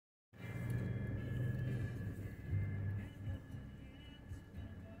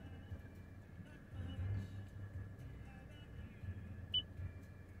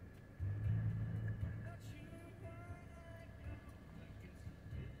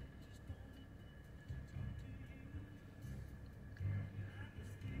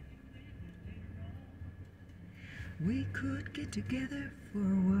We could get together for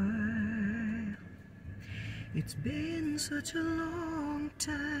a while. It's been such a long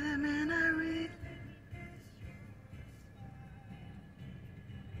time, and I really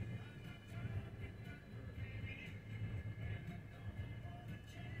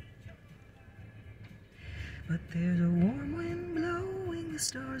but there's a warm wind blowing the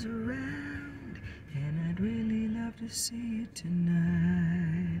stars around, and I'd really love to see you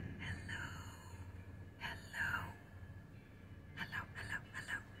tonight. Hello.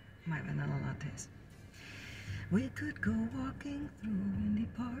 My vanilla lattes. We could go walking through a windy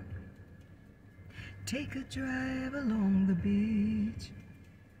park, take a drive along the beach.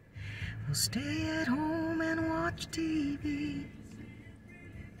 We'll stay at home and watch TV.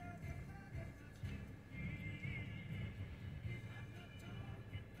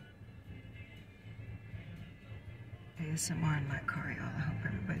 ASMR in my car, y'all. I hope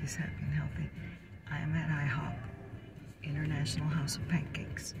everybody's happy and healthy. I am at IHOP, International House of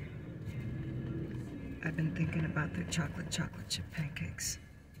Pancakes. I've been thinking about their chocolate chip pancakes,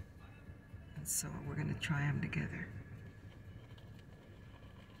 and so we're gonna try them together.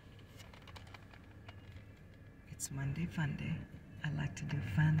 It's Monday Fun Day. I like to do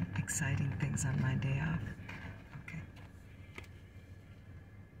fun, exciting things on my day off. Okay.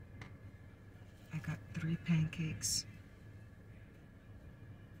 I got 3 pancakes.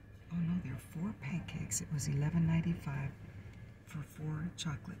 Oh no, there are 4 pancakes. It was $11.95 for 4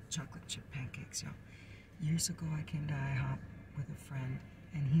 chocolate chip pancakes, y'all. Years ago, I came to IHOP with a friend,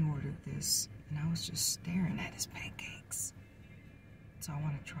 and he ordered this, and I was just staring at his pancakes. So I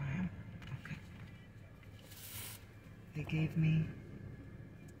want to try them. Okay. They gave me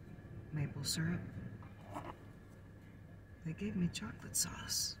maple syrup. They gave me chocolate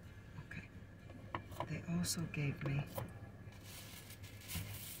sauce. Okay. They also gave me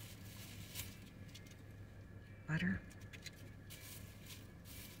butter,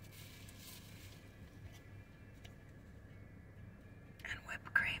 and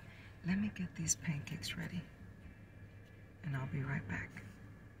whipped cream. Let me get these pancakes ready, and I'll be right back.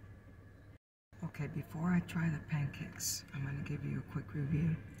 Okay, before I try the pancakes, I'm going to give you a quick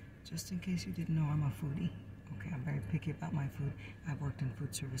review, just in case you didn't know I'm a foodie. Okay, I'm very picky about my food. I've worked in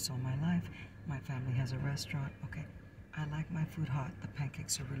food service all my life. My family has a restaurant. Okay, I like my food hot. The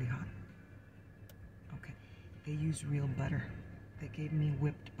pancakes are really hot. Okay, they use real butter. They gave me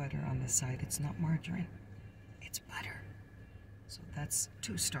whipped butter on the side. It's not margarine, it's butter. So that's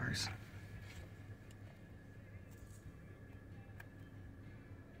 2 stars.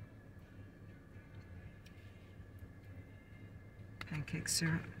 Pancake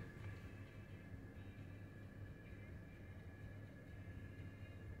syrup.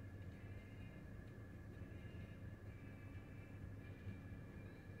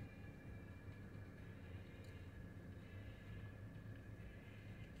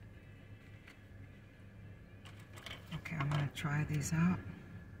 Okay, I'm going to try these out.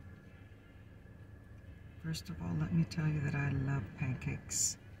 First of all, let me tell you that I love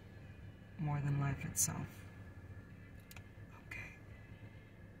pancakes more than life itself. Okay.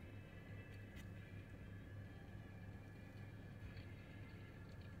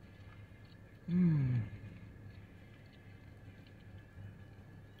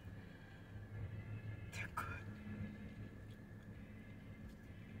 They're good.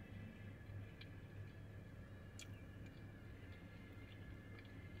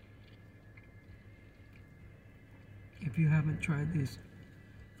 If you haven't tried these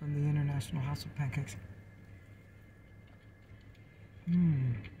from the International House of Pancakes,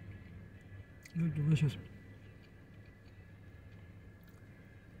 they're delicious.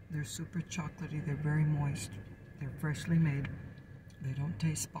 They're super chocolatey, they're very moist, they're freshly made, they don't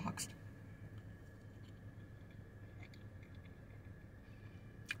taste boxed.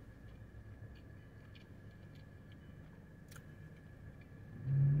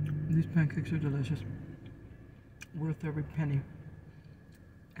 These pancakes are delicious. Worth every penny.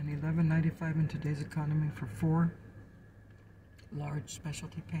 And $11.95 in today's economy for 4 large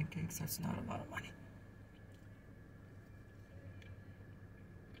specialty pancakes, that's not a lot of money.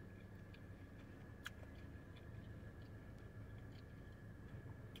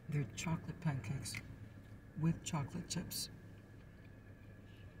 They're chocolate pancakes with chocolate chips.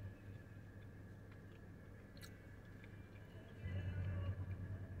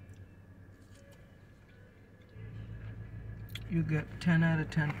 You get 10 out of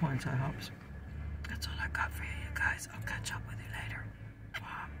 10 points, I hope. That's all I got for you guys. I'll catch up with you later.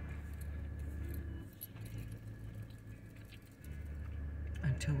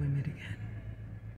 Until we meet again.